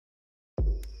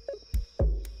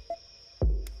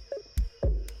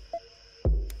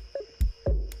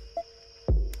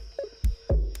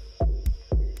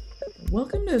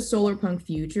Welcome to Solarpunk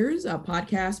Futures, a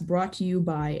podcast brought to you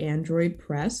by Android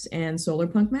Press and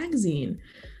Solarpunk Magazine.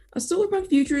 Solarpunk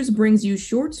Futures brings you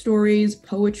short stories,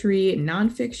 poetry,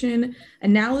 nonfiction,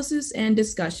 analysis, and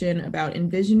discussion about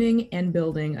envisioning and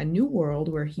building a new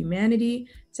world where humanity,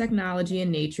 technology,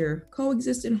 and nature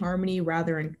coexist in harmony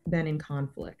rather than in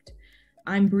conflict.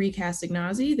 I'm Bree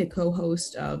Castagnazzi, the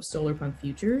co-host of Solarpunk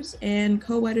Futures and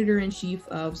co-editor-in-chief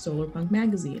of Solarpunk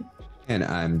Magazine. And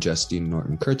I'm Justine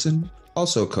Norton-Kurtzen,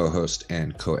 also co-host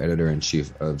and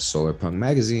co-editor-in-chief of Solarpunk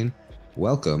Magazine.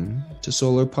 Welcome to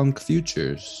Solarpunk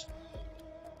Futures.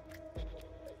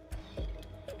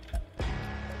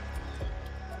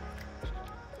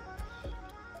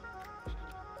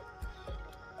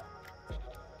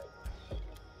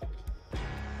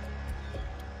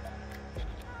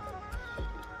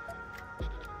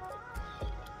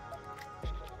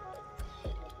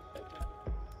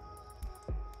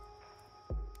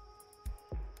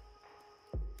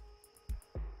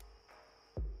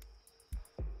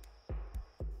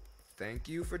 Thank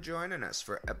you for joining us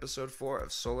for episode 4 of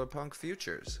Solarpunk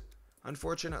Futures.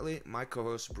 Unfortunately, my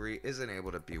co-host Bree isn't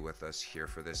able to be with us here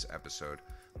for this episode,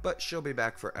 but she'll be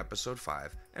back for episode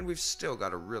 5, and we've still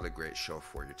got a really great show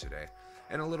for you today.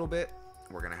 In a little bit,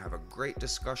 we're going to have a great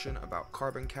discussion about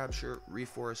carbon capture,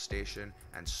 reforestation,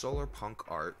 and solarpunk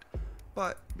art.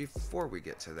 But before we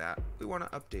get to that, we want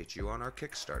to update you on our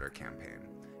Kickstarter campaign.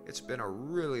 It's been a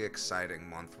really exciting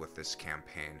month with this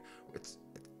campaign. It's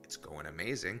going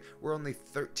amazing. We're only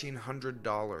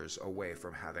 $1,300 away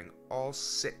from having all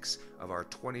 6 of our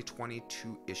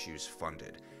 2022 issues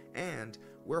funded. And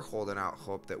we're holding out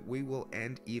hope that we will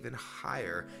end even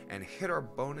higher and hit our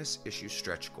bonus issue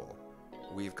stretch goal.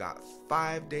 We've got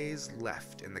 5 days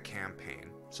left in the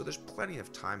campaign, so there's plenty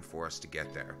of time for us to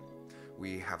get there.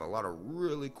 We have a lot of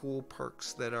really cool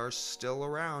perks that are still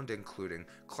around, including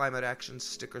climate action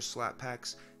sticker slap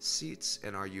packs, seats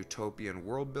in our utopian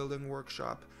world building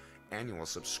workshop, annual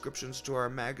subscriptions to our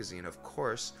magazine, of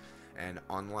course, an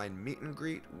online meet and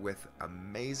greet with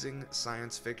amazing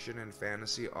science fiction and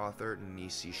fantasy author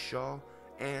Nisi Shaw,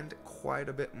 and quite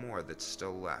a bit more that's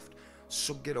still left.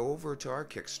 So get over to our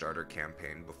Kickstarter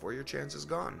campaign before your chance is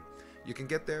gone. You can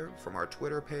get there from our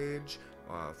Twitter page,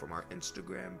 from our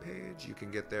Instagram page. You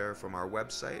can get there from our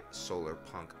website,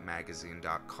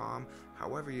 solarpunkmagazine.com.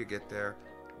 However you get there,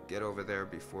 get over there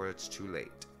before it's too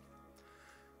late.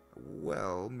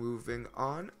 Well, moving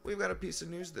on, we've got a piece of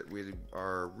news that we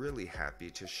are really happy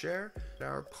to share.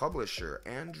 Our publisher,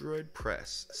 Android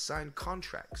Press, signed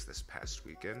contracts this past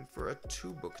weekend for a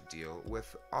 2-book deal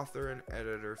with author and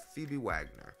editor Phoebe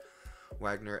Wagner.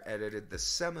 Wagner edited the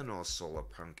seminal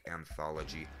solarpunk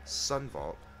anthology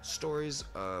Sunvault, Stories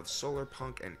of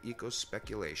Solarpunk and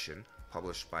Eco-Speculation,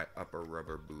 published by Upper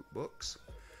Rubber Boot Books.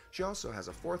 She also has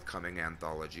a forthcoming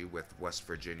anthology with West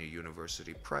Virginia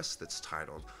University Press that's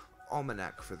titled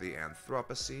Almanac for the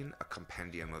Anthropocene, a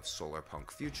compendium of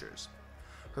solarpunk futures.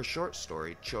 Her short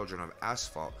story, Children of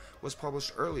Asphalt, was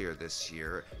published earlier this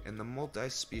year in the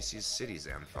Multi-Species Cities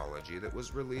anthology that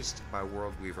was released by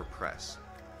Worldweaver Press.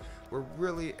 We're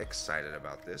really excited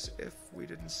about this, if we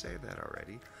didn't say that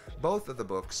already. Both of the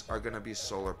books are going to be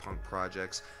solarpunk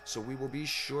projects, so we will be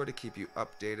sure to keep you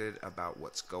updated about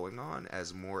what's going on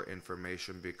as more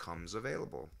information becomes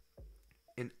available.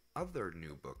 In other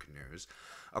new book news,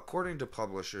 according to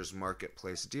Publishers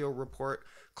Marketplace Deal Report,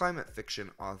 climate fiction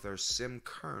author Sim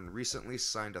Kern recently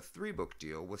signed a 3-book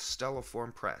deal with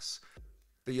Stellaform Press.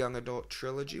 The young adult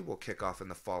trilogy will kick off in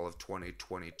the fall of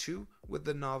 2022 with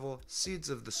the novel Seeds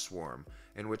of the Swarm,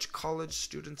 in which college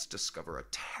students discover a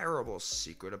terrible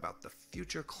secret about the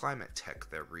future climate tech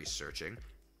they're researching,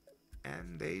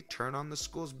 and they turn on the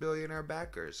school's billionaire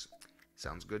backers.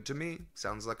 Sounds good to me.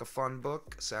 Sounds like a fun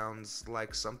book. Sounds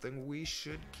like something we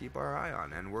should keep our eye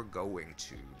on, and we're going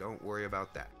to. Don't worry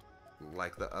about that.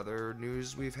 Like the other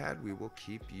news we've had, we will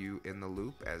keep you in the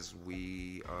loop as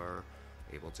we are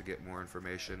able to get more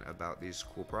information about these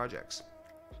cool projects.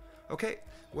 Okay,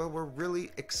 well, we're really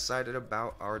excited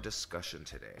about our discussion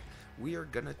today. We are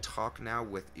going to talk now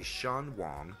with Yishan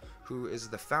Wong, who is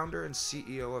the founder and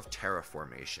CEO of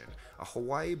Terraformation, a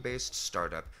Hawaii-based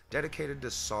startup dedicated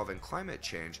to solving climate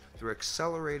change through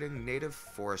accelerating native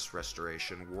forest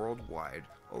restoration worldwide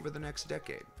over the next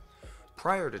decade.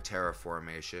 Prior to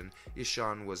Terraformation,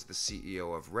 Yishan was the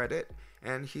CEO of Reddit,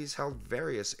 and he's held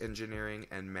various engineering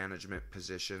and management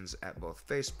positions at both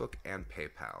Facebook and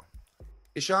PayPal.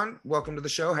 Yishan, welcome to the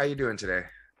show. How are you doing today?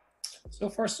 So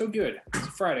far, so good. It's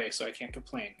a Friday, so I can't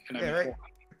complain. And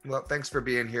Well, thanks for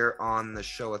being here on the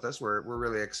show with us. We're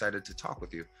really excited to talk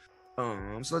with you.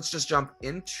 So let's just jump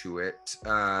into it.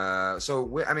 I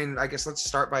guess let's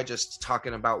start by just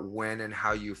talking about when and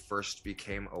how you first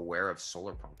became aware of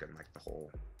Solarpunk and like the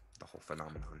whole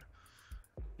phenomenon.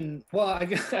 Well,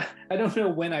 I don't know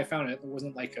when I found it. It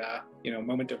wasn't like a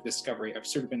moment of discovery. I've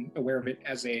sort of been aware of it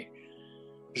as a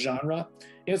genre.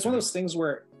 It's one of those things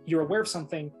where you're aware of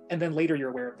something and then later you're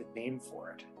aware of the name for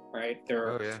it, right?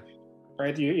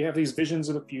 Right? You have these visions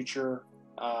of the future.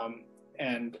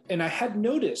 And I had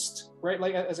noticed, right,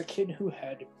 like as a kid who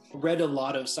had read a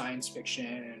lot of science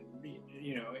fiction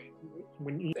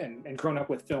and grown up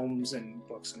with films and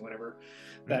books and whatever,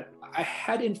 that I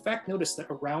had in fact noticed that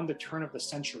around the turn of the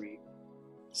century,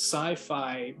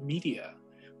 sci-fi media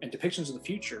and depictions of the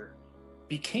future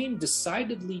became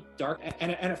decidedly dark.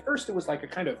 And at first it was like a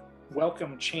kind of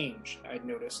welcome change I'd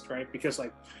noticed, right? Because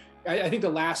like, I think the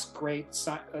last great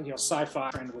sci-fi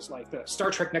trend was like the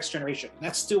Star Trek Next Generation.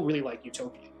 That's still really like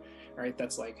utopian, right?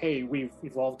 That's like, hey, we've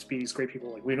evolved to be these great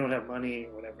people. Like we don't have money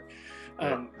or whatever.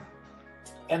 Right.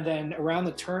 And then around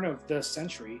the turn of the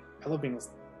century, I love being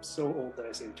so old that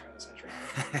I say the turn of the century.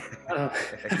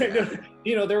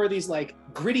 There were these like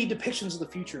gritty depictions of the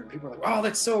future, and people were like, "Oh,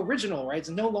 that's so original, right? It's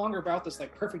no longer about this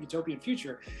like perfect utopian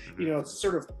future." It's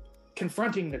sort of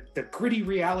confronting the gritty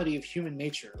reality of human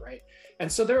nature, right?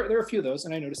 And so there are a few of those,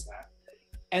 and I noticed that.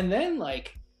 And then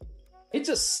like it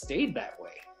just stayed that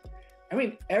way. I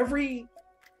mean, every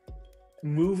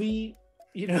movie,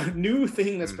 new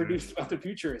thing that's produced about the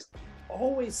future is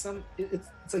always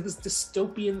it's like this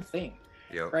dystopian thing.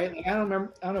 Yep. Right? Like, I don't know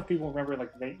if people remember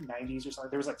like the 90s or something.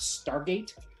 There was like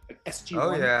Stargate, like SG-1.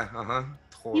 Oh yeah,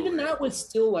 totally. Even that was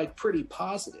still like pretty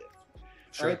positive.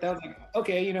 Sure. Right, that was like,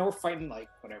 okay, we're fighting like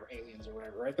whatever aliens or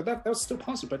whatever, right? But that was still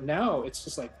positive. But now it's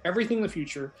just like everything in the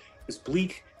future is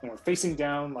bleak, and we're facing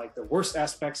down like the worst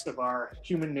aspects of our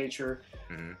human nature.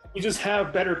 We just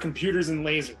have better computers and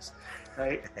lasers,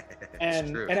 right?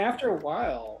 and after a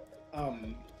while,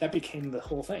 that became the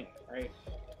whole thing, right?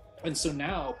 And so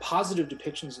now positive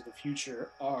depictions of the future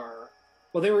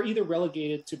they were either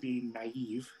relegated to be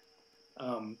naive,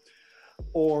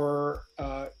 or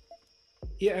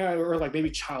like maybe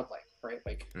childlike, right?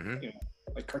 Like,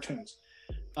 like cartoons.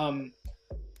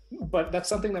 But that's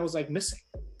something that was like missing.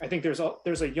 I think there's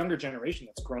a younger generation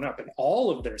that's grown up and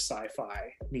all of their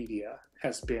sci-fi media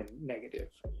has been negative.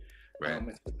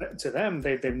 Right. To them,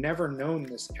 they've never known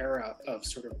this era of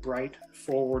sort of bright,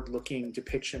 forward-looking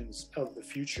depictions of the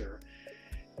future.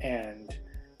 And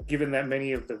given that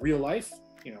many of the real life,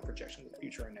 projections of the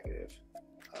future are negative,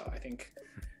 I think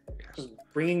just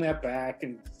bringing that back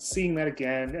and seeing that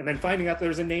again, and then finding out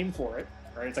there's a name for it,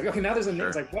 right? It's like, okay, now there's a name.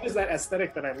 It's like, what is that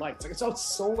aesthetic that I like? It's like, it's all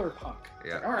Solarpunk.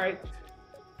 Yeah. Like, all right,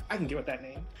 I can get with that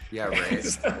name. Yeah, right.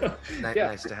 So,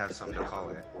 nice to have something to call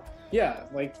it. Yeah,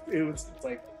 like it was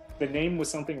like the name was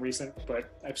something recent, but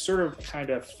I've sort of kind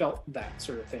of felt that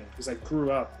sort of thing because I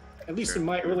grew up, at least in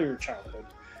my earlier childhood,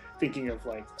 thinking of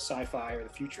like sci-fi or the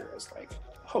future as like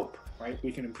hope, right?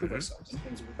 We can improve ourselves and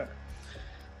things will be better.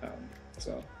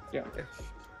 So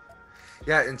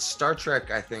yeah, and Star Trek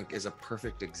I think is a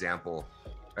perfect example.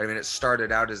 I mean, it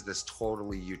started out as this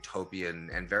totally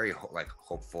utopian and very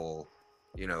hopeful,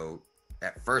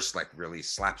 at first like really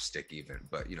slapstick even,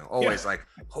 but always like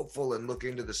hopeful and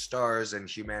looking to the stars, and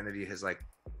humanity has like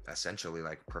essentially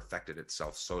like perfected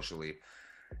itself socially.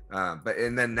 But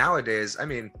then nowadays, I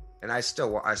mean, and I still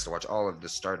watch all of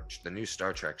the new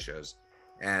Star Trek shows,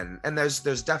 and there's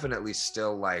definitely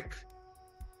still like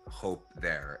hope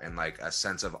there and like a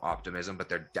sense of optimism, but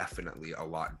they're definitely a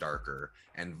lot darker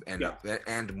and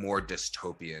more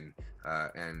dystopian,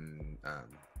 and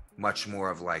much more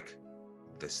of like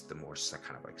the more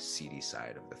kind of like seedy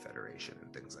side of the Federation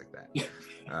and things like that.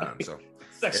 So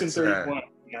Section 31.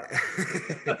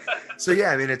 So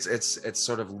yeah, I mean it's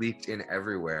sort of leaked in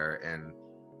everywhere,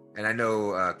 and I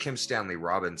know Kim Stanley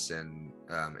Robinson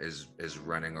is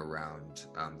running around,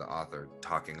 the author,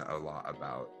 talking a lot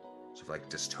about sort of like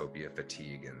dystopia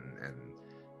fatigue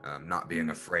and not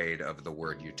being afraid of the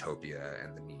word utopia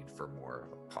and the need for more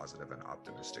positive and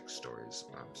optimistic stories.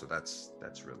 So that's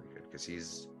really good because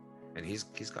he's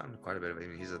gotten quite a bit of. I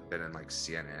mean, he's been in like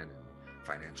CNN and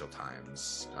Financial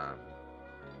Times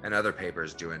and other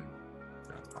papers doing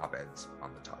op-eds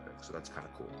on the topic. So that's kind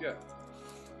of cool. Yeah.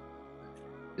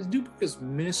 His new book is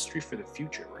Ministry for the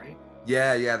Future, right?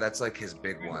 Yeah, that's like his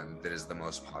big one that is the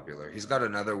most popular. He's got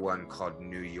another one called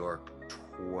New York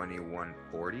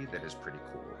 2140 that is pretty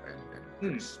cool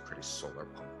and pretty solar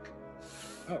punk.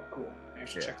 Oh, cool. I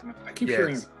should check them out. I keep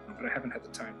hearing them, but I haven't had the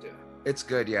time to. It's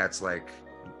good. Yeah, it's like,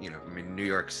 I mean, New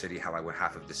York City, how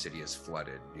half of the city is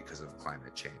flooded because of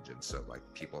climate change, and so like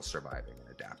people surviving and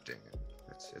adapting, and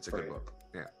it's a good book.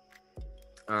 Yeah.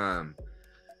 Um,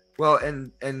 well,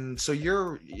 and so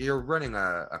you're running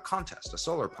a contest, a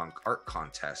Solarpunk art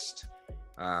contest.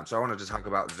 So I wanted to talk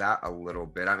about that a little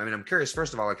bit. I mean, I'm curious,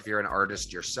 first of all, like if you're an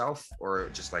artist yourself or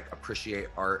just like appreciate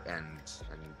art and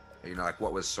you know, like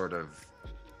what was sort of,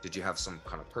 did you have some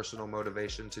kind of personal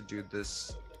motivation to do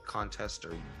this contest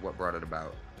or what brought it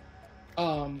about?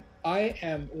 I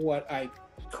am what I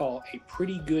call a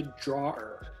pretty good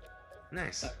drawer.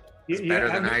 Nice. You better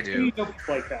than I do. You know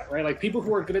people like that, right? Like people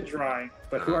who are good at drawing,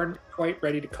 but who aren't quite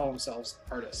ready to call themselves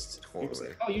artists. Totally. People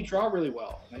say, "Oh, you draw really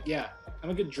well." I'm like, yeah, I'm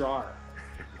a good drawer.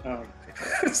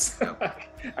 So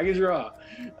I can draw.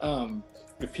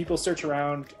 If people search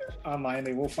around online,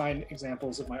 they will find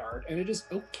examples of my art, and it is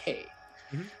okay.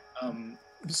 Mm-hmm.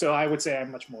 So I would say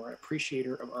I'm much more an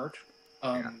appreciator of art.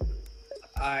 I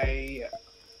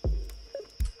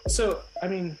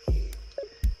mean,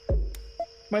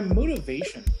 my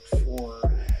motivation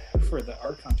for the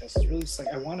art contest is really just like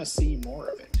I want to see more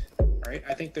of it, right?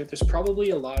 I think that there's probably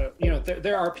a lot of, you know,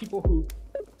 there are people who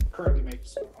currently make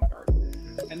solarpunk art,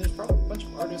 and there's probably a bunch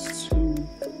of artists who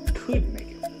could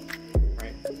make it,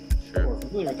 right? Sure. Or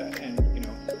familiar with that, and you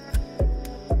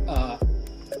know,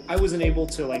 I wasn't able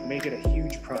to like make it a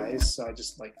huge prize, so I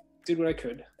just like did what I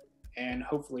could, and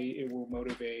hopefully it will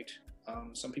motivate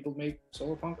some people to make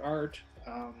solarpunk art.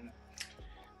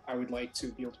 I would like to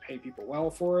be able to pay people well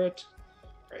for it,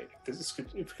 right? Because this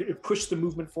could push the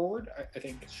movement forward. I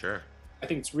think. Sure. I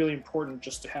think it's really important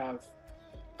just to have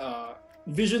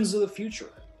visions of the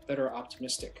future that are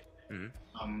optimistic.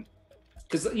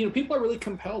 Because you know people are really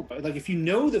compelled by, like, if you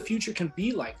know the future can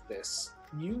be like this,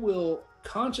 you will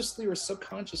consciously or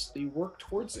subconsciously work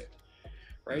towards it,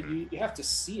 right? You have to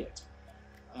see it.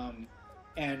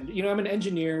 And you know, I'm an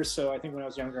engineer, so I think when I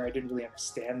was younger, I didn't really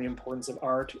understand the importance of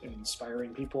art and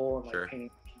inspiring people and like painting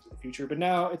pictures of the future. But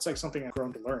now it's like something I've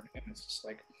grown to learn, and it's just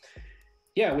like,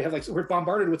 yeah, we're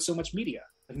bombarded with so much media.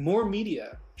 Like, more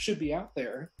media should be out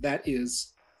there that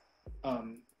is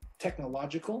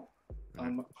technological,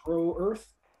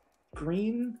 pro-earth,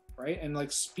 green, right, and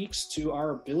like speaks to our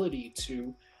ability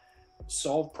to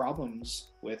solve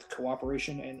problems with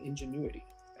cooperation and ingenuity.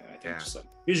 And I think just like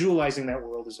visualizing that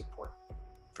world is important.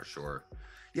 For sure.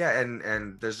 Yeah,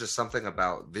 and there's just something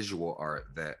about visual art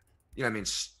that, you know, I mean,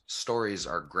 stories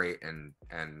are great and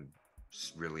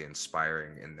really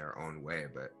inspiring in their own way,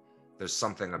 but there's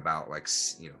something about like,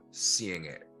 you know, seeing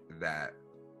it that,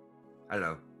 I don't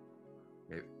know,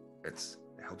 maybe it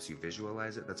helps you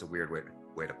visualize it. That's a weird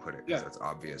way to put it, because that's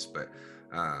obvious, but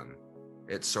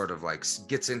it sort of like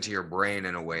gets into your brain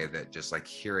in a way that just like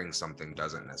hearing something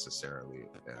doesn't necessarily.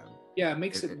 It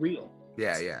makes it real.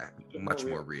 Yeah, much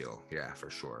more real. Yeah, for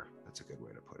sure. That's a good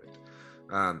way to put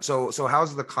it. So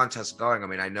how's the contest going? I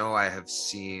mean, I know I have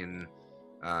seen,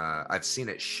 I've seen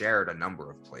it shared a number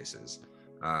of places,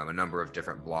 a number of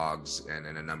different blogs, and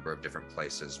in a number of different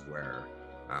places where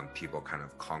people kind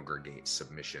of congregate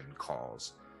submission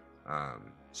calls.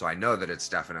 So I know that it's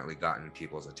definitely gotten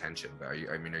people's attention. But are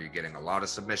you getting a lot of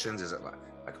submissions? Is it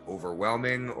like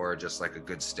overwhelming, or just like a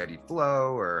good steady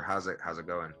flow, or how's it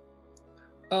going?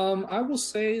 I will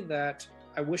say that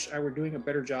I wish I were doing a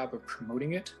better job of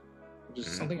promoting it, which is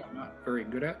something I'm not very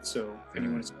good at. So if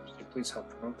anyone is interested, please help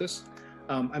promote this.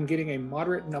 I'm getting a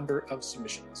moderate number of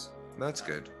submissions. That's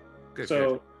good. Good. So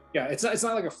good. yeah, it's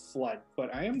not like a flood,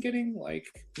 but I am getting like,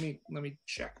 let me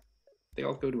check. They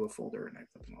all go to a folder and I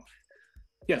put them off.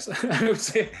 Yes, I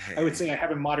would say I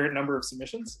have a moderate number of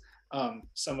submissions.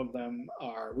 Some of them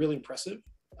are really impressive.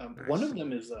 Nice. One of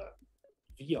them is a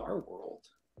VR world.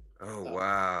 Oh,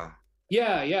 wow.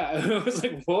 Yeah. I was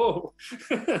like, whoa.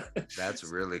 That's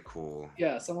really cool.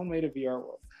 Yeah, someone made a VR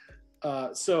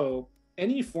world. So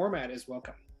any format is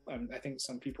welcome. I think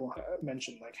some people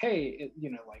mentioned like, hey,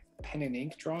 like pen and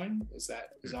ink drawing, is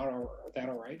that all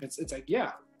right? It's like,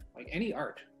 yeah, like any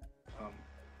art,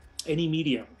 any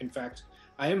medium. In fact,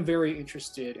 I am very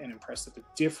interested and impressed at the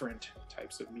different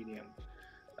types of medium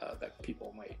that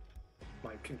people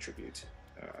might contribute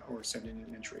or send in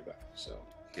an entry about. So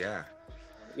yeah.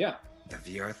 The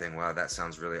VR thing, wow, that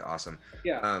sounds really awesome.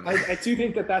 Yeah, I do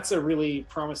think that that's a really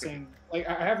promising, like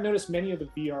I have noticed many of the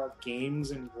VR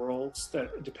games and worlds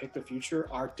that depict the future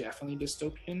are definitely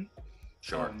dystopian.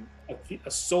 Sure. A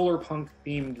solarpunk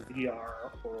themed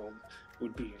VR world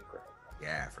would be incredible.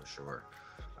 Yeah, for sure.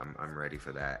 I'm ready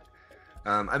for that.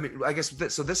 I mean, I guess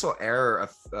so this will air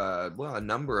a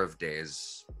number of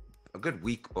days, a good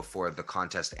week before the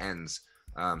contest ends.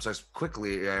 So as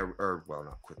quickly,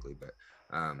 not quickly, but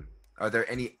are there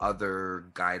any other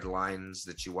guidelines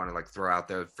that you want to like throw out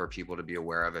there for people to be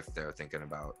aware of if they're thinking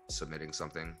about submitting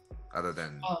something other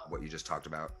than what you just talked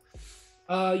about?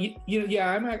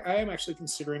 Yeah, I am actually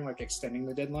considering like extending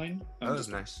the deadline. Oh, that's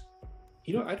nice.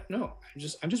 I don't know. I'm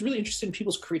just really interested in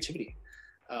people's creativity.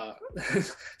 Uh,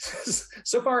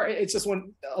 so far, it's just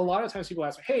when a lot of times people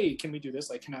ask me, "Hey, can we do this?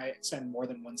 Like, can I send more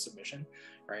than one submission?"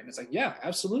 Right? And it's like, yeah,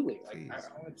 absolutely. Like, I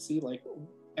want to see like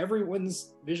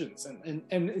everyone's visions, and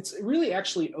it's really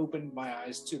actually opened my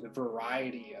eyes to the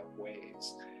variety of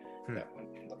ways that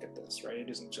one can look at this. Right? It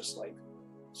isn't just like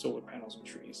solar panels and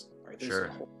trees. Right? There's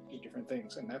a whole bunch of different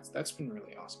things, and that's been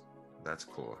really awesome. That's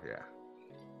cool.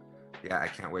 Yeah, I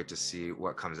can't wait to see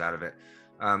what comes out of it.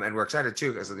 And we're excited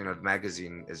too, because the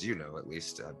magazine, as you know, at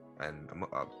least, and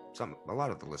a lot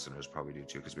of the listeners probably do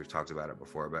too, because we've talked about it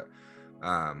before. But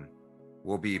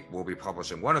we'll be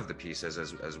publishing one of the pieces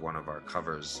as one of our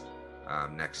covers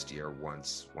next year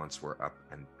once we're up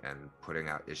and putting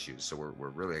out issues. So we're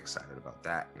really excited about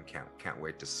that, and can't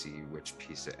wait to see which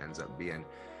piece it ends up being.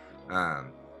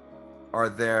 Are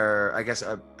there? I guess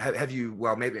have you?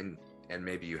 Well,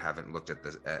 maybe you haven't looked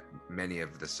at many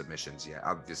of the submissions yet.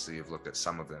 Obviously, you've looked at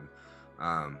some of them,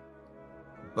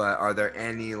 but are there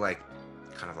any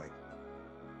kind of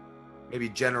maybe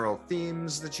general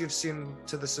themes that you've seen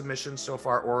to the submission so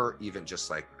far, or even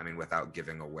just without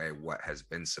giving away what has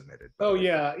been submitted? Oh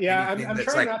yeah. I'm that's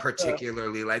trying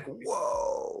particularly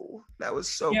whoa, that was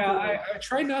so cool. I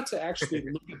try not to actually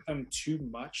look at them too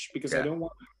much, because I don't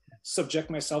want to subject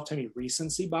myself to any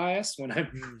recency bias when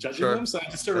I'm judging them. So I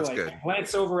just sort of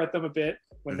glance over at them a bit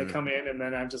when they come in, and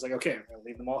then I'm just like, okay, I'm gonna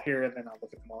leave them all here, and then I'll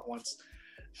look at them all at once.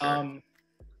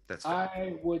 That's good.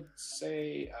 I would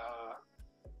say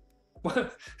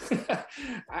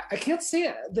I can't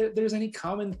say there's any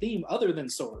common theme other than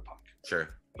Solarpunk. Sure.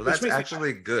 Well, that's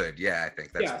actually good. Yeah, I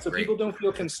think that's so great. People don't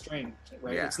feel constrained,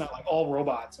 right? It's not like all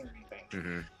robots or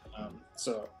anything.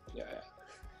 So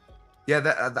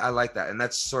I like that. And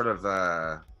that's sort of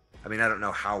I don't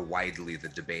know how widely the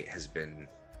debate has been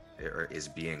or is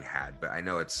being had, but I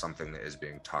know it's something that is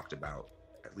being talked about,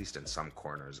 at least in some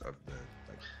corners of the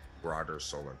broader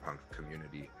Solarpunk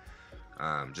community.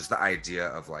 Just the idea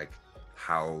of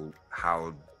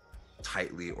how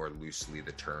tightly or loosely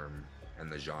the term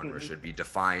and the genre should be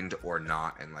defined or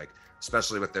not, and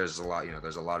especially with there's a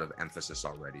lot of emphasis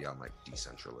already on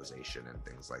decentralization and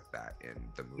things like that in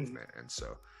the movement. And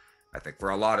so I think for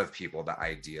a lot of people, the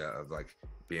idea of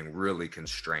being really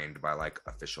constrained by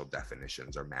official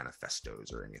definitions or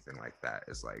manifestos or anything like that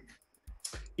is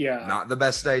not the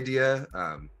best idea,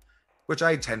 which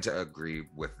I tend to agree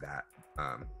with that.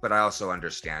 But I also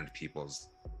understand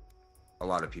a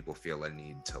lot of people feel a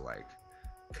need to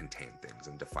contain things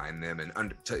and define them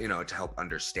and to help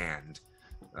understand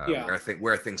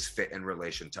where things fit in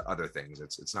relation to other things.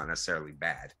 It's not necessarily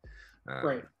bad.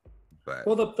 Right. But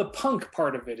the punk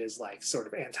part of it is sort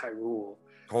of anti-rule.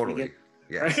 Totally.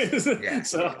 Right?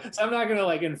 So I'm not gonna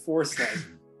enforce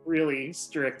really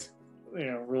strict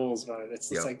rules about it. It's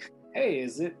just hey,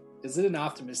 is it an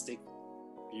optimistic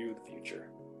view of the future?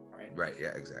 Right. Yeah,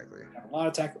 exactly. A lot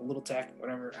of tech, a little tech,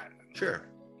 whatever. Sure.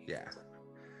 Yeah.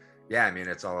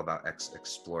 It's all about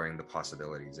exploring the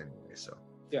possibilities anyway. So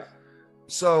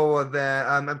So then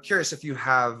I'm curious if you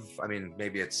have.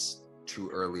 Maybe it's too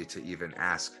early to even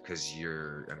ask because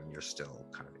you're still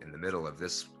kind of in the middle of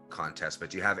this contest. But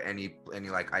do you have any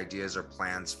ideas or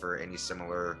plans for any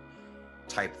similar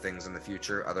type things in the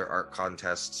future? Other art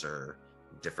contests or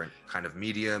different kind of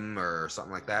medium or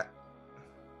something like that?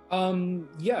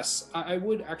 Yes, I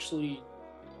would actually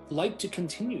like to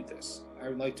continue this. I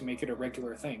would like to make it a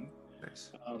regular thing.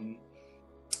 Nice. I'm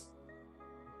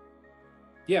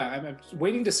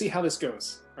waiting to see how this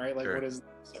goes. Right, Sure. What is the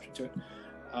reception to it?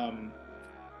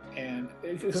 And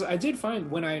because I did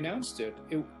find when I announced it,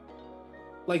 there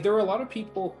were a lot of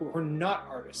people who are not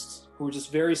artists who were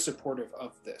just very supportive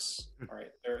of this. All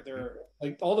right, they're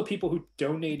all the people who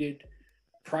donated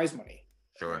prize money.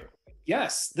 Sure. Right?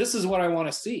 Yes, this is what I want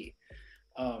to see.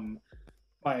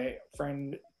 My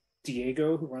friend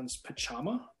Diego, who runs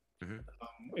Pachama,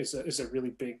 is a really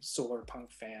big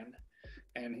Solarpunk fan,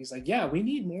 and he's like, yeah, we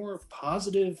need more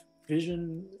positive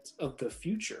vision of the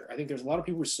future. I think there's a lot of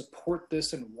people who support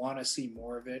this and want to see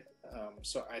more of it.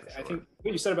 So I think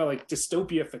what you said about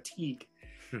dystopia fatigue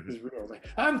is real.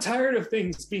 I'm tired of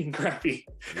things being crappy.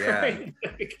 Yeah. Right?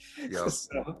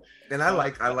 So, and I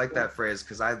like that phrase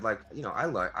because I like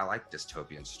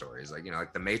dystopian stories.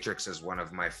 The Matrix is one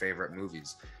of my favorite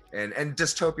movies, and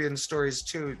dystopian stories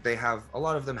too. They have a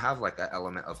lot of them have that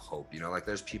element of hope.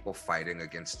 There's people fighting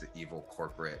against the evil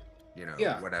corporate,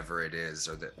 whatever it is,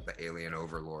 or the alien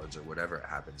overlords or whatever it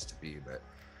happens to be. But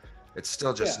it's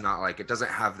still just not it doesn't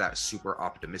have that super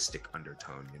optimistic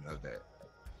undertone,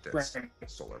 that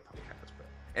Solarpunk has. But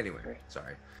anyway,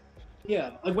 sorry.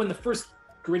 Yeah, like when the first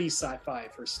gritty sci-fi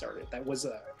first started, that was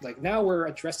like now we're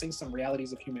addressing some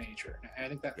realities of human nature. And I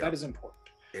think that that is important.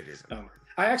 It is.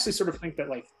 I actually sort of think that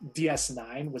like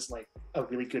DS9 was like a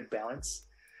really good balance.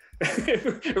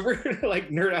 If we're gonna like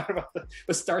nerd out about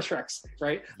the Star Treks,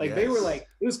 right? Like they were like,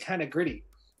 it was kind of gritty,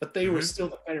 but they were still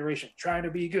the Federation trying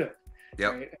to be good.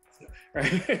 Yep. Right?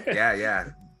 Right? Yeah.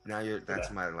 Now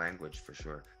that's my language for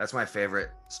sure. That's my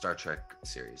favorite Star Trek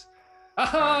series.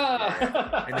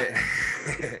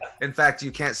 In fact,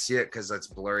 you can't see it because it's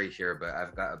blurry here, but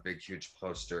I've got a big, huge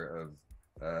poster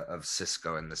of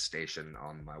Cisco in the station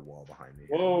on my wall behind me.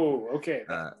 Whoa, okay.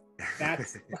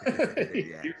 That's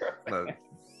yeah. A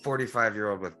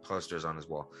 45-year-old with posters on his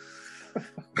wall.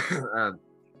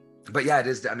 But yeah, it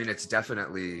is. I mean, it's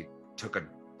definitely took a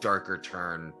darker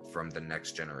turn from the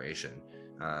Next Generation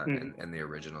in the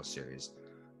original series.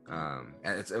 And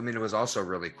it's, I mean, it was also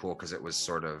really cool because it was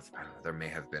sort of, I don't know, there may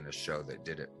have been a show that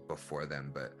did it before them,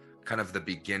 but kind of the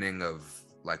beginning of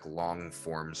like long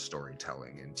form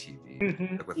storytelling in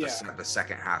TV, like with the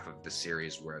second half of the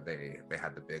series where they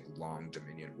had the big long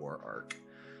Dominion War arc.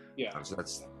 Yeah. So it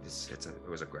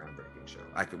was a groundbreaking show.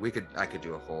 I could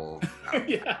do a whole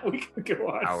yeah, we could go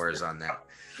on hours on that.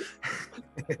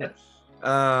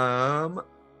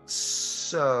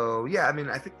 So yeah, I mean,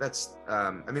 I think that's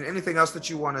I mean, anything else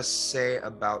that you want to say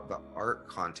about the art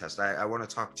contest? I want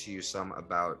to talk to you some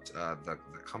about the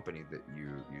company that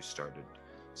you started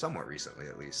somewhat recently,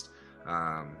 at least.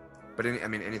 But I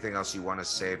mean, anything else you want to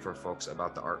say for folks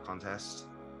about the art contest?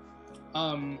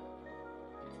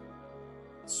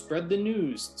 Spread the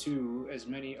news to as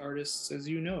many artists as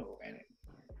you know, and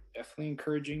definitely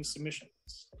encouraging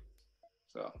submissions.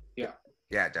 So yeah.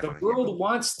 Yeah, definitely. The world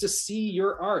wants to see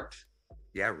your art.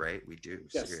 Yeah, right. We do.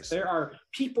 Yes, seriously. There are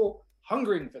people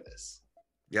hungering for this.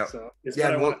 Yep. So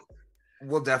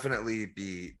we'll definitely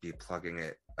be plugging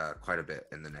it quite a bit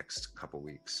in the next couple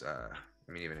weeks. I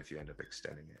mean, even if you end up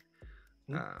extending it.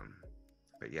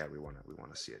 But yeah, we want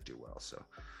to see it do well. So,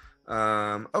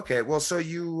 okay. Well, so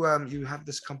you have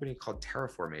this company called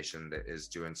Terraformation that is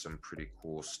doing some pretty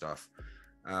cool stuff.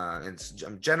 And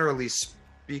generally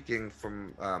speaking,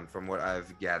 from what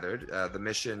I've gathered, the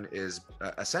mission is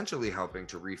essentially helping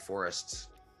to reforest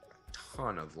a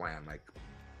ton of land, like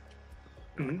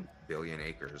a billion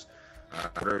acres,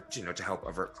 to help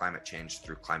avert climate change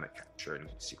through climate capture and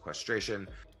sequestration.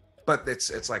 But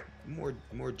it's like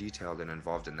more detailed and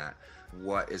involved in that.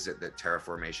 What is it that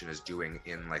Terraformation is doing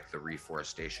in like the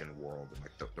reforestation world, and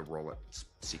like the role it's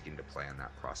seeking to play in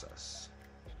that process?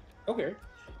 Okay.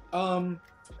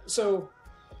 So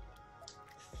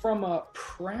from a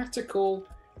practical,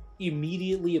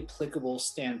 immediately applicable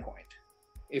standpoint,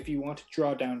 if you want to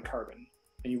draw down carbon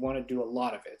and you want to do a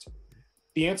lot of it,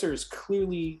 the answer is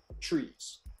clearly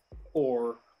trees,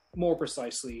 or more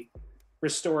precisely,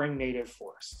 restoring native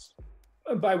forests,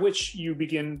 by which you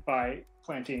begin by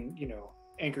planting,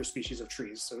 anchor species of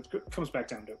trees. So it comes back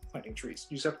down to planting trees.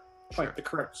 You just have to plant the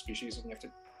correct species, and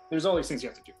there's all these things you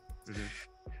have to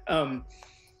do.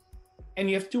 And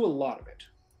you have to do a lot of it.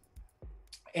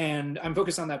 And I'm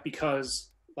focused on that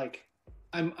because, like,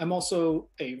 I'm also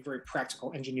a very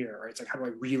practical engineer, right? It's like, how do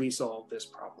I really solve this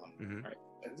problem, right?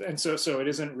 And so it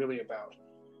isn't really about,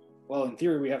 well, in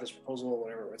theory, we have this proposal or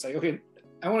whatever. It's like, okay,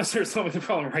 I want to start solving the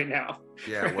problem right now.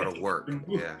 Yeah, right? what'll work.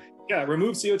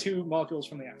 Remove CO2 molecules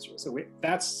from the atmosphere. So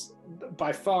that's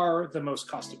by far the most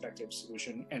cost-effective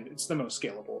solution, and it's the most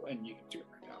scalable, and you can do it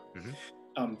right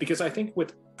now. Because I think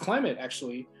with climate,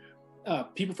 actually,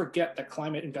 people forget that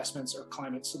climate investments or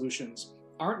climate solutions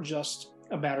aren't just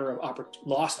a matter of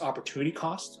lost opportunity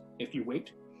cost if you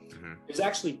wait. It's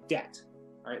actually debt,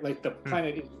 right? Like the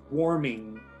planet is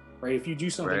warming, right? If you do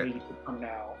something that you can from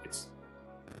now, it's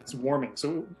warming.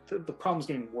 So the problem's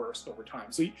getting worse over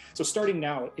time. So starting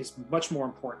now is much more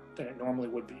important than it normally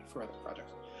would be for other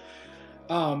projects.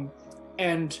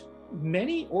 And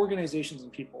many organizations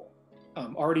and people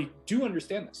already do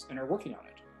understand this and are working on it.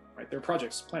 Right, there are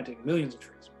projects planting millions of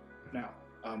trees now.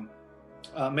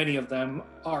 Many of them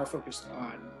are focused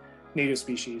on native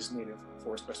species, native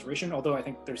forest restoration, although I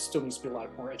think there still needs to be a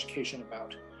lot more education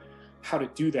about how to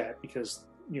do that, because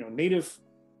native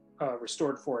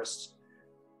restored forests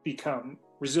become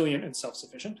resilient and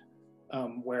self-sufficient,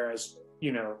 whereas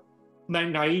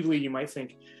naively you might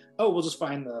think, oh, we'll just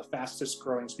find the fastest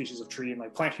growing species of tree and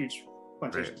like plant huge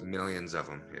plantations. Right. Millions of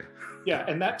them. Yeah,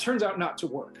 and that turns out not to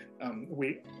work.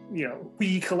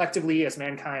 We collectively as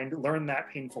mankind learned that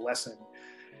painful lesson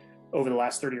over the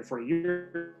last 30 or 40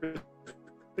 years.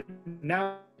 But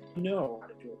now we know how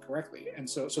to do it correctly. And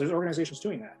so there's organizations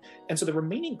doing that. And so the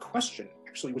remaining question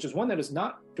actually, which is one that is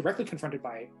not directly confronted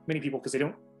by many people because they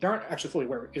aren't actually fully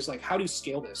aware, is like, how do you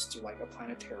scale this to like a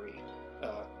planetary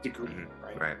degree,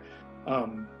 right?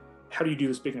 How do you do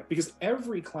this big enough? Because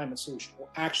every climate solution will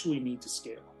actually need to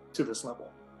scale to this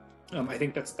level. I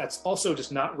think that's also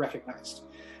just not recognized,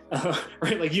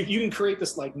 right? Like you can create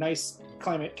this like nice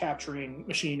climate capturing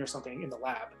machine or something in the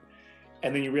lab,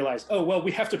 and then you realize, oh well,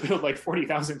 we have to build like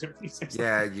 40,000 of these things.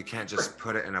 Yeah, you can't just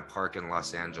put it in a park in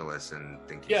Los Angeles and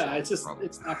think. It's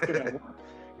not going to work,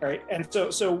 right? And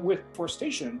so with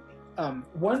forestation,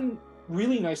 one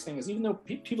really nice thing is, even though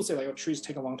people say like, oh, trees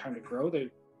take a long time to grow, they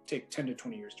take 10 to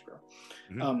 20 years to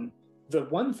grow. The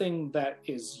one thing that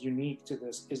is unique to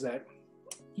this is that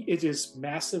it is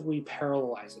massively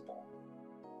parallelizable.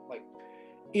 Like,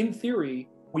 in theory,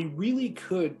 we really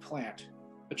could plant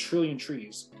 1 trillion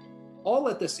trees all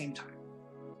at the same time.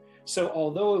 So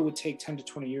although it would take 10 to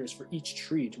 20 years for each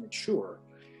tree to mature,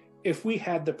 if we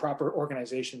had the proper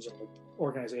organization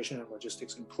and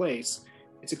logistics in place,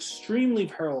 it's extremely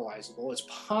parallelizable. It's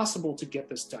possible to get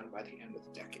this done by the end of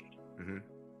the decade.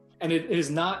 And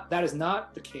that is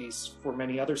not the case for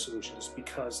many other solutions,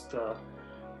 because the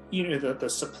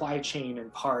supply chain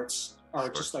and parts are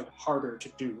just like harder to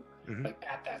do like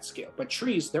at that scale. But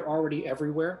trees, they're already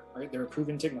everywhere, right? They're a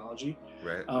proven technology.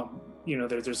 Right.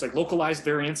 There's like localized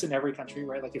variants in every country,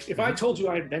 right? Like if I told you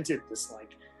I invented this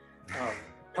like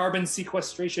carbon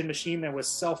sequestration machine that was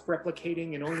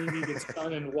self-replicating and only needed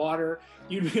sun and water,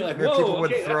 you'd be like, whoa, people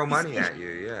would throw money at you.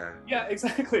 Yeah,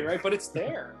 exactly, right? But it's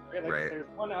there, right? Like there's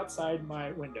one outside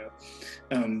my window,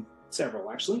 several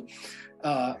actually,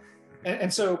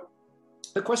 and so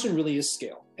the question really is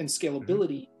scale, and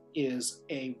scalability is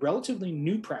a relatively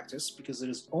new practice, because it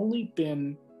has only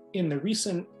been in the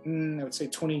recent, I would say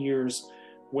 20 years,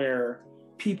 where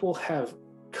people have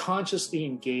consciously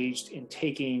engaged in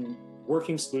taking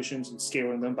working solutions and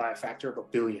scaling them by a factor of 1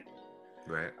 billion.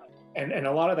 Right. And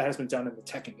a lot of that has been done in the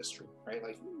tech industry, right?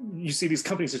 Like you see these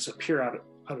companies just appear out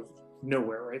of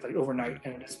nowhere, right? Like overnight.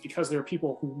 And it's because there are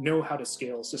people who know how to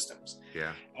scale systems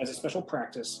as a special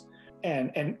practice.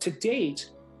 And to date,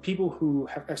 people who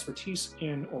have expertise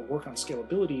in or work on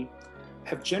scalability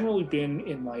have generally been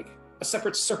in like a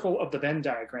separate circle of the Venn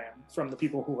diagram from the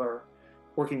people who are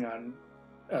working on,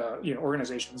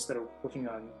 organizations that are working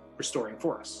on restoring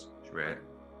forests. Right.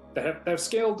 That have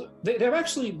scaled, they have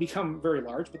actually become very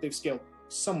large, but they've scaled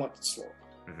somewhat slow.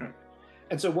 Right?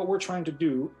 And so what we're trying to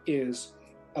do is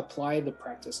apply the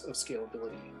practice of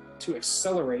scalability to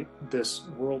accelerate this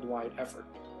worldwide effort.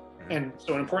 And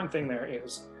so an important thing there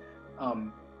is,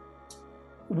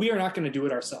 we are not going to do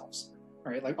it ourselves,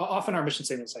 right? Like often our mission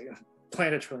statement is like,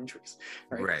 plant 1 trillion trees,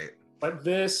 right? Right. But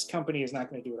this company is not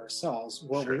going to do it ourselves.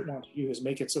 What we want to do is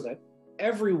make it so that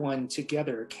everyone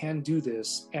together can do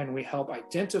this, and we help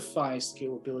identify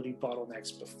scalability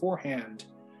bottlenecks beforehand,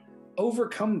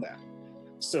 overcome them,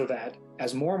 so that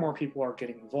as more and more people are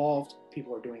getting involved,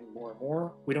 people are doing more and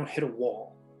more, we don't hit a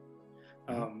wall.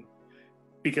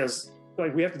 Because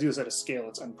like we have to do this at a scale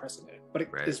that's unprecedented, but it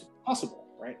is possible,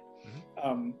 right?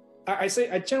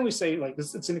 I generally say like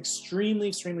this, it's an extremely,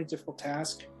 extremely difficult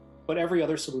task, but every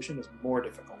other solution is more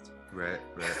difficult. Right.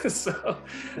 So,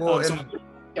 go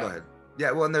ahead.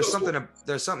 Yeah, well, and there's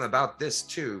something about this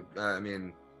too. I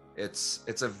mean,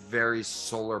 it's a very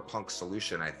Solarpunk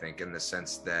solution, I think, in the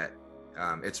sense that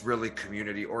it's really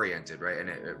community oriented, right? And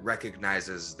it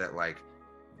recognizes that like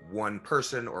one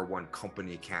person or one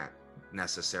company can't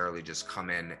necessarily just come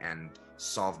in and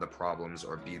solve the problems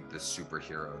or be the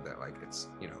superhero. That like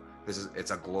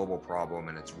it's a global problem,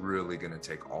 and it's really going to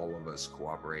take all of us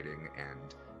cooperating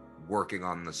and working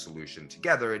on the solution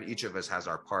together, and each of us has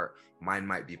our part. Mine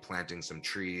might be planting some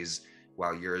trees,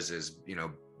 while yours is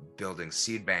building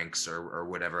seed banks or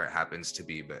whatever it happens to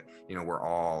be, but we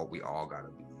all got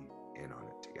to be in on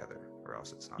it together, or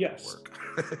else it's not going to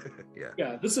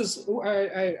work. This is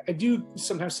I do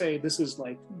sometimes say this is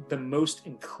like the most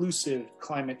inclusive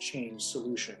climate change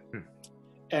solution.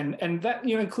 And that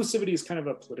inclusivity is kind of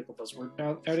a political buzzword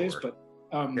nowadays, but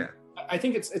I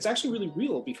think it's actually really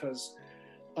real, because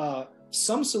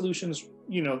some solutions,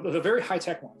 the very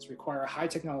high-tech ones, require a high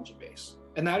technology base.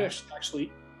 And that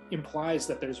actually implies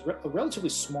that there's a relatively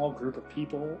small group of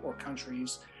people or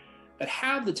countries that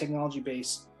have the technology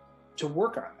base to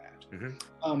work on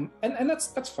that. And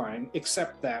that's fine,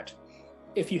 except that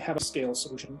if you have a scale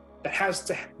solution that has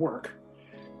to work,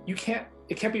 it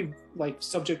can't be like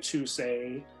subject to,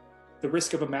 say, the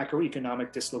risk of a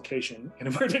macroeconomic dislocation in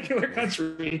a particular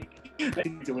country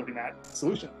delivering that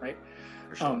solution, right?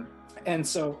 Sure. And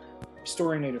so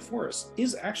restoring native forests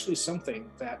is actually something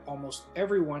that almost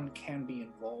everyone can be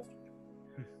involved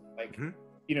in. Like,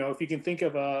 if you can think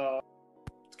of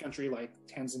country like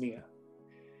Tanzania,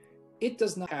 it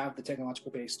does not have the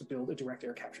technological base to build a direct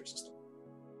air capture system.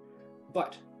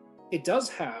 But it does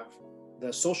have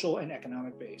the social and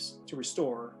economic base to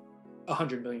restore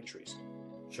 100 million trees.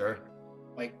 Sure.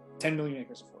 Like 10 million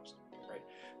acres of forest, right?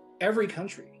 Every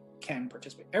country can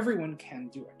participate. Everyone can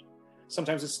do it.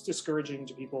 Sometimes it's discouraging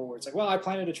to people where it's like, well, I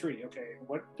planted a tree. Okay,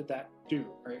 what did that do,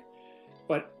 right?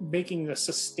 But making the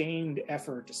sustained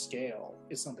effort to scale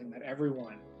is something that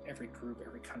everyone, every group,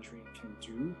 every country can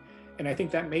do. And I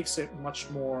think that makes it much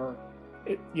more,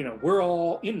 we're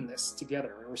all in this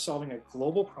together. We're solving a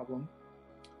global problem.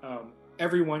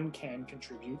 Everyone can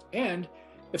contribute. And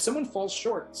if someone falls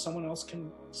short, someone else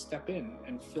can step in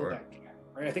and fill that gap,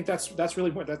 right? I think that's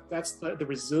really more, that's the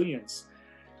resilience.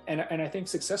 And I think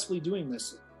successfully doing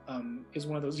this is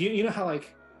one of those, you know how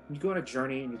like when you go on a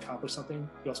journey and you accomplish something,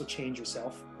 you also change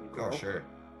yourself. And you grow. Oh, sure.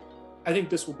 I think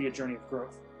this will be a journey of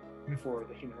growth for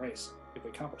the human race if we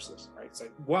accomplish this, right? It's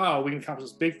like, wow, we can accomplish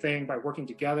this big thing by working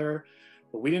together,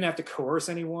 but we didn't have to coerce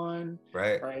anyone,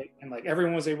 right? And like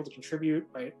everyone was able to contribute,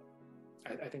 right?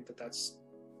 I think that's,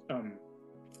 I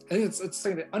think it's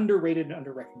something that underrated and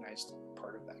under-recognized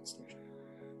part of that extinction.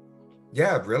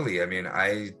 Yeah, really. I mean,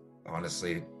 I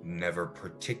honestly never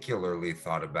particularly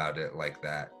thought about it like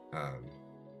that.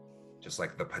 Just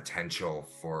like the potential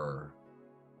for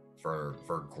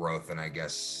growth, and I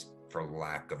guess for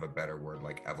lack of a better word,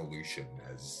 like evolution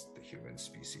as the human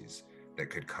species that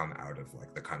could come out of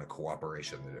like the kind of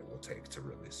cooperation that it will take to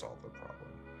really solve the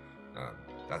problem.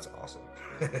 That's awesome.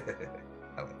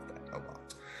 I like that a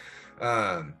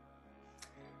lot.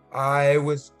 I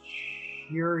was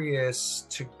curious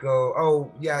to go,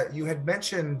 oh yeah, you had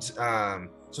mentioned,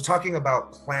 so talking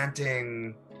about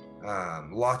planting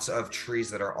lots of trees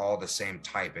that are all the same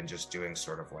type and just doing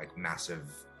sort of like massive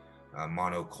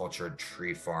monocultured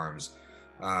tree farms.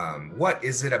 What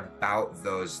is it about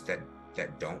those that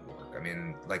don't work? I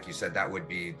mean, like you said, that would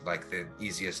be like the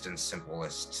easiest and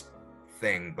simplest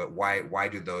thing, but why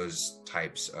do those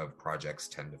types of projects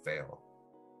tend to fail?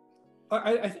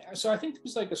 So I think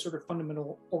there's like a sort of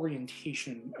fundamental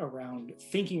orientation around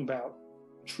thinking about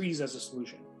trees as a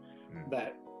solution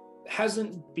that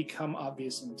hasn't become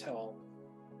obvious until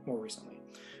more recently,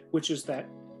 which is that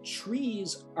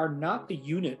trees are not the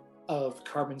unit of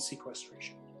carbon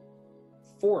sequestration.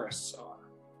 Forests are.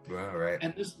 Well, right.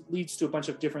 And this leads to a bunch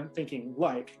of different thinking,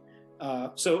 like,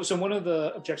 so one of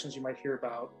the objections you might hear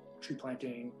about tree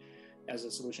planting as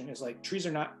a solution is like, trees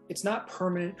are not, it's not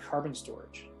permanent carbon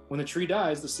storage. When the tree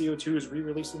dies, the CO2 is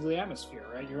re-released into the atmosphere,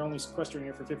 right? You're only sequestering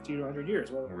it for 50 to 100 years.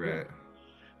 Well, right.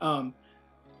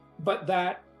 But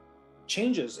that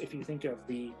changes if you think of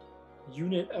the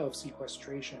unit of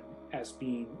sequestration as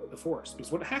being the forest.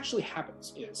 Because what actually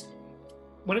happens is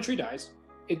when a tree dies,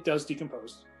 it does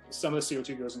decompose. Some of the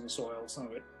CO2 goes in the soil, some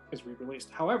of it is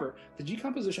re-released. However, the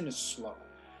decomposition is slow.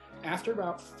 After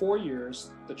about 4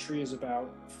 years, the tree is about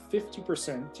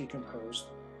 50% decomposed.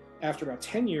 After about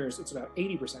 10 years, it's about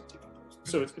 80% decomposed.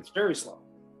 So it's very slow.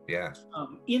 Yeah.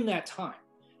 In that time,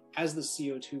 as the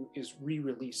CO2 is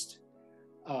re-released,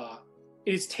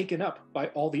 it is taken up by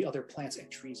all the other plants and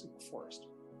trees in the forest,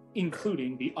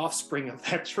 including the offspring of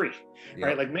that tree,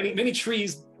 right? Like many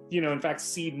trees, in fact,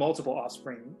 seed multiple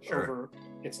offspring over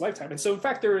its lifetime. And so in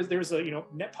fact, there's a,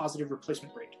 net positive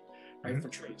replacement rate, right, for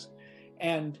trees.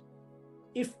 And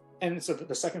so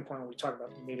the second point when we talk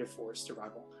about native forest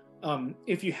survival,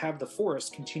 if you have the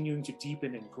forest continuing to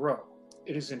deepen and grow,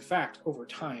 it is in fact over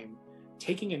time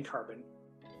taking in carbon.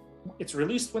 It's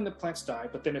released when the plants die,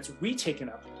 but then it's retaken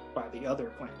up by the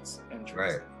other plants and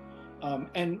trees. Right.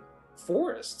 And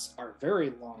forests are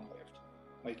very long-lived.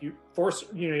 Like you have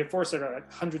forests that are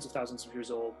like hundreds of thousands of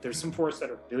years old. There's some forests that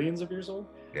are billions of years old.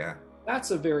 Yeah.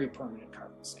 That's a very permanent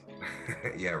carbon sink.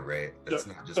 Yeah, right. That's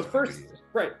not just the first,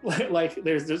 right? Like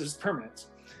there's permanence.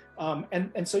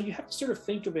 And so you have to sort of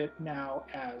think of it now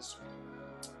as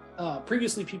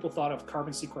previously people thought of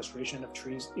carbon sequestration of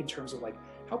trees in terms of like,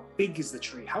 how big is the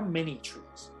tree? How many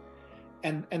trees?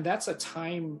 And that's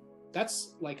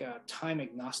like a time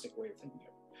agnostic way of thinking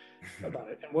about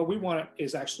it. And what we want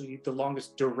is actually the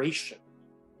longest duration,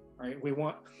 right?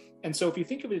 And so if you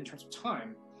think of it in terms of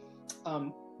time,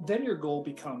 then your goal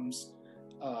becomes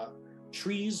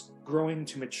trees growing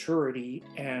to maturity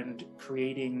and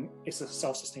creating a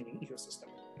self-sustaining ecosystem.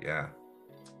 Yeah.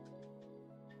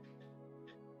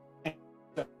 And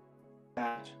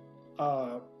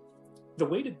the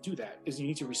way to do that is you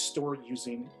need to restore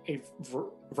using a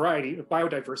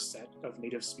biodiverse set of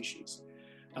native species.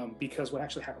 Because what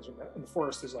actually happens in the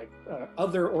forest is like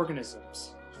other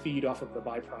organisms feed off of the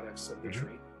byproducts of the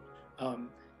tree.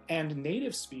 And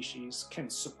native species can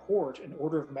support an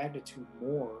order of magnitude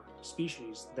more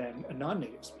species than a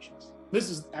non-native species. This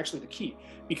is actually the key,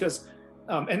 because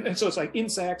and so it's like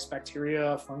insects,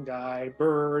 bacteria, fungi,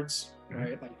 birds,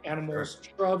 right? Like animals,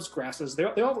 shrubs, grasses. They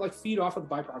all like feed off of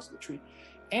the byproducts of the tree.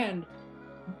 And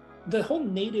the whole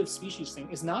native species thing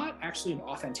is not actually an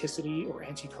authenticity or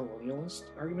anti-colonialist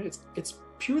argument. It's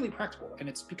purely practical, and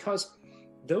it's because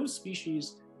those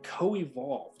species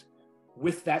co-evolved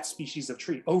with that species of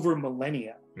tree over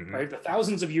millennia, right? The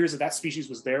thousands of years that species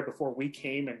was there before we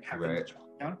came and happened to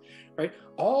chop down, right?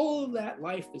 All of that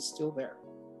life is still there.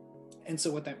 And so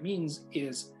what that means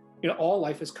is, all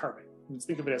life is carbon. Let's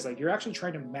think of it as like you're actually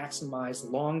trying to maximize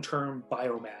long-term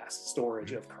biomass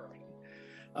storage of carbon.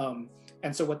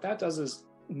 And so what that does is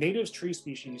native tree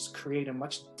species create a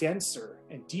much denser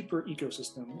and deeper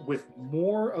ecosystem with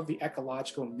more of the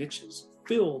ecological niches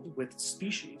filled with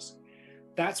species.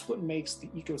 That's what makes the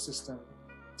ecosystem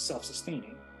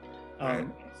self-sustaining.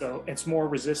 So it's more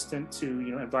resistant to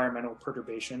environmental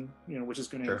perturbation, which is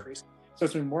going to increase. So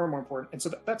it's been more and more important. And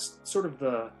so that's sort of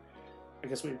I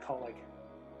guess what you'd call like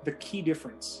the key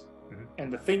difference,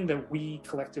 and the thing that we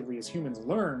collectively as humans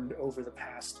learned over the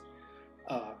past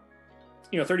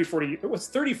 30,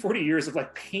 40 years of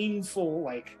like painful,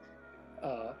 like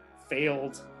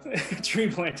failed tree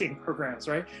planting programs,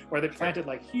 right? Where they planted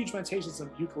like huge plantations of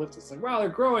eucalyptus, like, wow, they're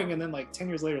growing. And then like 10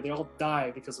 years later, they all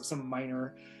die because of some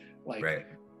minor like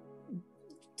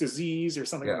disease or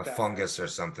something like that. A fungus or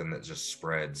something that just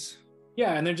spreads.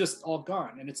 Yeah, and they're just all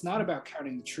gone. And it's not about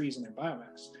counting the trees and their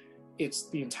biomass. It's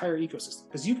the entire ecosystem.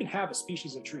 Because you can have a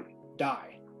species of tree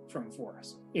die from a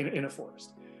forest, in a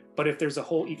forest. But if there's a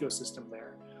whole ecosystem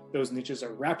there, those niches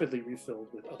are rapidly refilled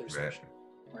with other species.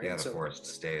 Right? Yeah, the forest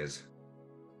stays.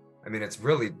 I mean, it's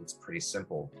pretty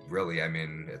simple, really. I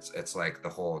mean, it's like the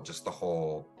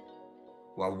whole,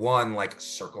 well, one like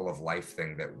circle of life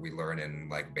thing that we learn in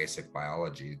like basic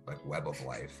biology, like web of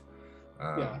life.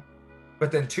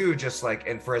 But then two, just like,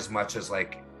 and for as much as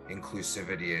like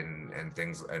inclusivity and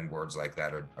things and words like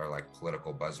that are like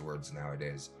political buzzwords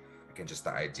nowadays, and just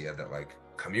the idea that like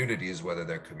communities, whether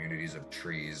they're communities of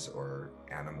trees or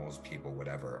animals, people,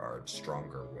 whatever, are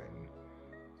stronger when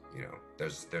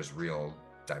there's real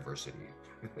diversity.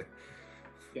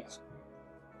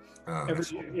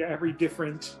 Every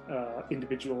different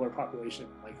individual or population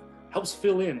like helps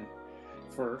fill in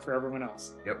for everyone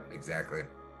else. Yep, exactly.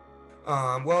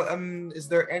 Is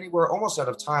there we're almost out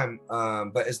of time,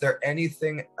 but is there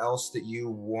anything else that you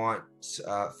want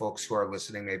folks who are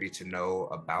listening maybe to know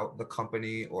about the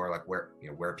company, or like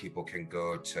where people can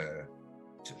go to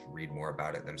read more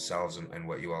about it themselves and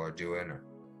what you all are doing?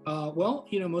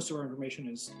 Most of our information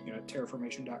is at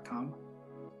terraformation.com.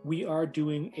 We are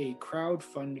doing a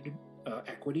crowdfunded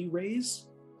equity raise.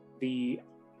 The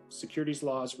securities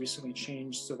laws recently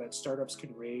changed so that startups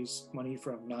can raise money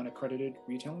from non-accredited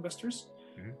retail investors.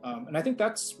 And I think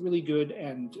that's really good.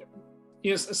 And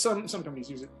some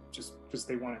companies use it just because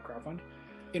they want to crowdfund.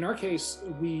 In our case,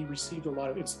 we received a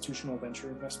lot of institutional venture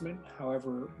investment.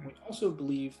 However, we also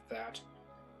believe that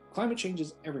climate change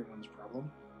is everyone's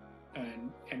problem.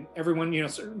 And everyone,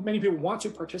 many people want to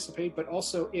participate, but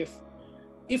also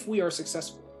if we are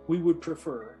successful, we would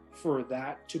prefer for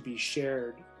that to be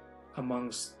shared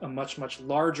amongst a much, much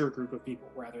larger group of people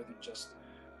rather than just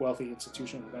wealthy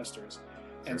institutional investors.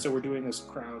 And so we're doing this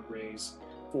crowd raise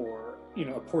for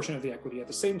a portion of the equity at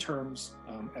the same terms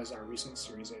as our recent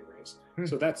Series A raise.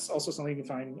 So that's also something you can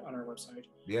find on our website.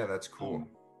 Yeah, that's cool.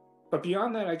 But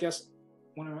beyond that, I guess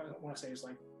what I want to say is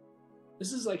like,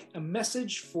 this is like a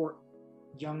message for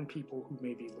young people who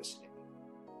may be listening,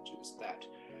 which is that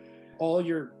all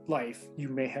your life you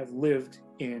may have lived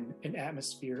in an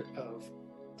atmosphere of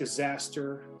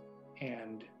disaster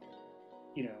and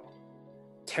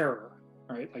terror,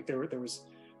 right? Like there was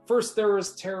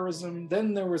terrorism,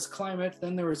 then there was climate,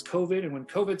 then there was COVID, and when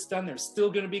COVID's done, there's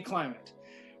still going to be climate,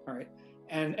 all right?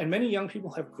 And many young people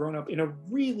have grown up in a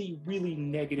really, really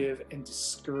negative and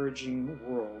discouraging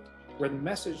world where the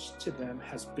message to them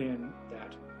has been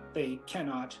that they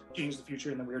cannot change the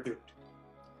future and that we are doomed.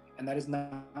 And that is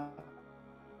not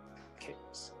the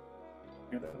case.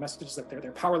 The message is that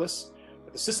they're powerless,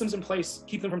 but the systems in place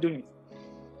keep them from doing anything.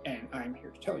 And I'm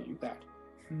here to tell you that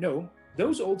no,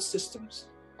 those old systems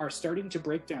are starting to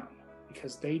break down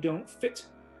because they don't fit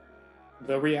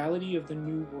the reality of the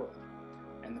new world.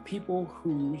 And the people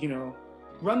who,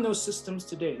 run those systems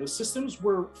today, those systems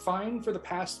were fine for the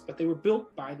past, but they were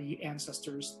built by the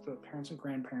ancestors, the parents and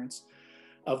grandparents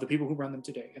of the people who run them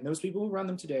today. And those people who run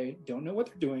them today don't know what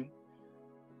they're doing,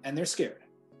 and they're scared.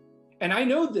 And I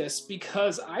know this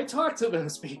because I talk to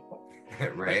those people.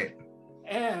 Right.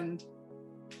 And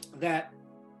that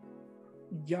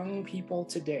young people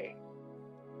today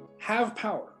have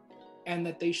power, and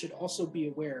that they should also be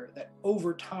aware that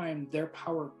over time their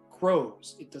power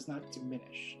grows. It does not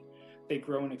diminish. They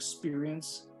grow in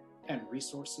experience and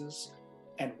resources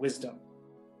and wisdom.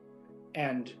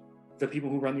 And the people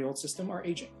who run the old system are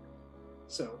aging.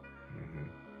 So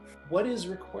what is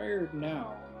required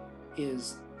now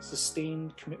is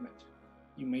sustained commitment.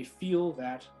 You may feel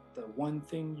that the one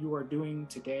thing you are doing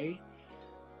today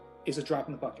is a drop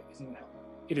in the bucket. It isn't going to help.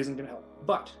 It isn't going to help.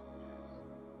 But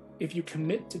if you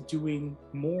commit to doing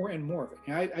more and more of it,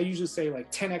 and I usually say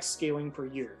like 10x scaling per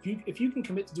year. If you can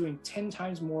commit to doing 10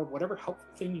 times more of whatever helpful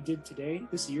thing you did today,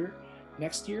 this year,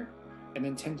 next year, and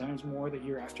then 10 times more the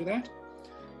year after that,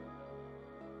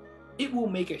 it will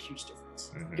make a huge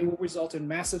difference. It will result in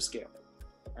massive scale,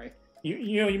 right?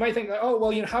 You might think, oh,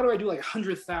 well, how do I do like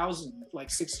 100,000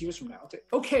 like 6 years from now?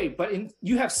 Okay, but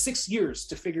you have 6 years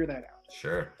to figure that out.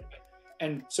 Sure.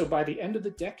 And so by the end of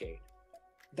the decade,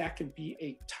 that can be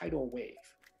a tidal wave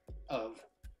of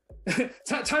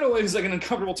tidal wave is like an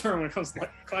uncomfortable term when it comes to like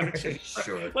climate change.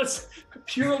 Sure. Let's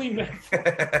purely metaphor.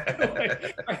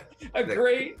 A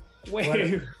great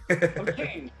wave of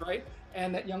change, right?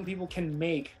 And that young people can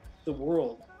make the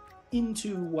world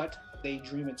into what they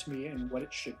dream it to be and what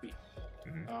it should be.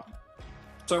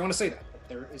 So I want to say that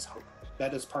there is hope.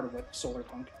 That is part of what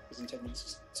Solarpunk is intended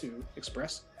to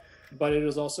express. But it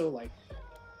is also like,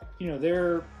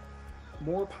 they're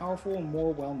more powerful and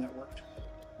more well-networked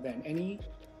than any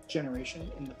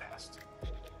generation in the past.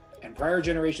 And prior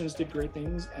generations did great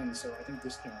things, and so I think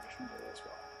this generation will as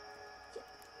well. So.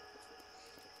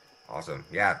 Awesome.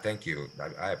 Yeah, thank you.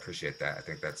 I appreciate that. I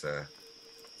think it's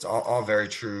all very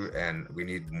true, and we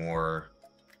need more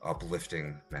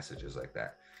uplifting messages like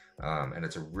that. And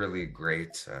it's a really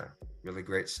great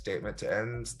statement to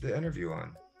end the interview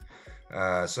on.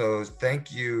 So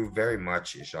thank you very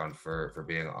much, Yishan, for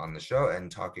being on the show and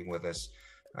talking with us.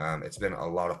 It's been a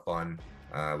lot of fun.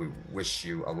 We wish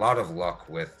you a lot of luck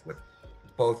with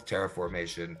both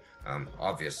Terraformation,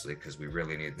 obviously, because we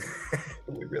really need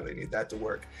that to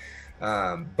work.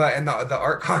 But and the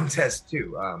art contest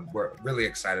too. We're really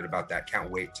excited about that. Can't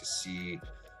wait to see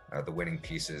the winning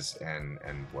pieces and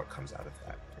what comes out of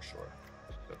that for sure.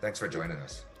 So thanks for joining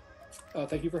us.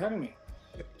 Thank you for having me.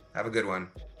 Have a good one.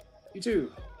 You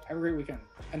too. Have a great weekend.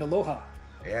 And aloha.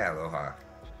 Yeah, aloha.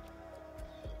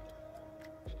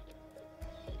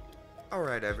 All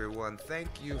right, everyone.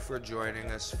 Thank you for joining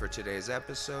us for today's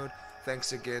episode.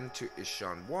 Thanks again to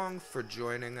Yishan Wong for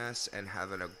joining us and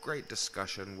having a great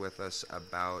discussion with us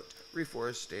about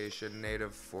reforestation,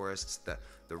 native forests, the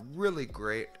really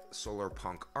great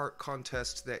Solarpunk art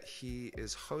contest that he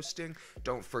is hosting.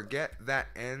 Don't forget that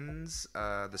ends,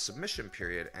 the submission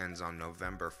period ends on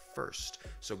November 1st.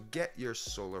 So get your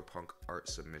Solarpunk art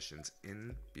submissions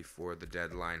in before the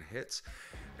deadline hits.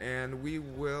 And we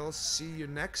will see you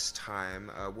next time.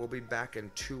 We'll be back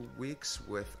in 2 weeks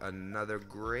with another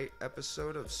great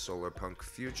episode of Solarpunk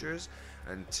Futures.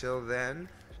 Until then,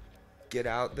 get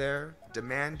out there,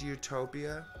 demand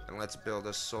utopia, and let's build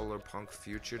a Solarpunk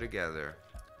future together.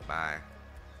 Bye.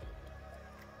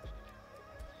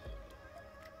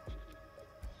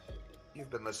 You've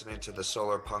been listening to the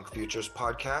Solarpunk Futures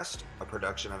podcast, a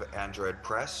production of Android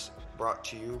Press, brought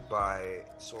to you by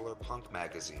Solarpunk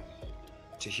Magazine.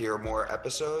 To hear more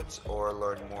episodes or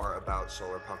learn more about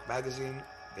Solarpunk Magazine,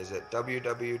 visit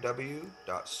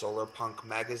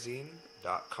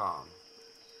www.solarpunkmagazine.com.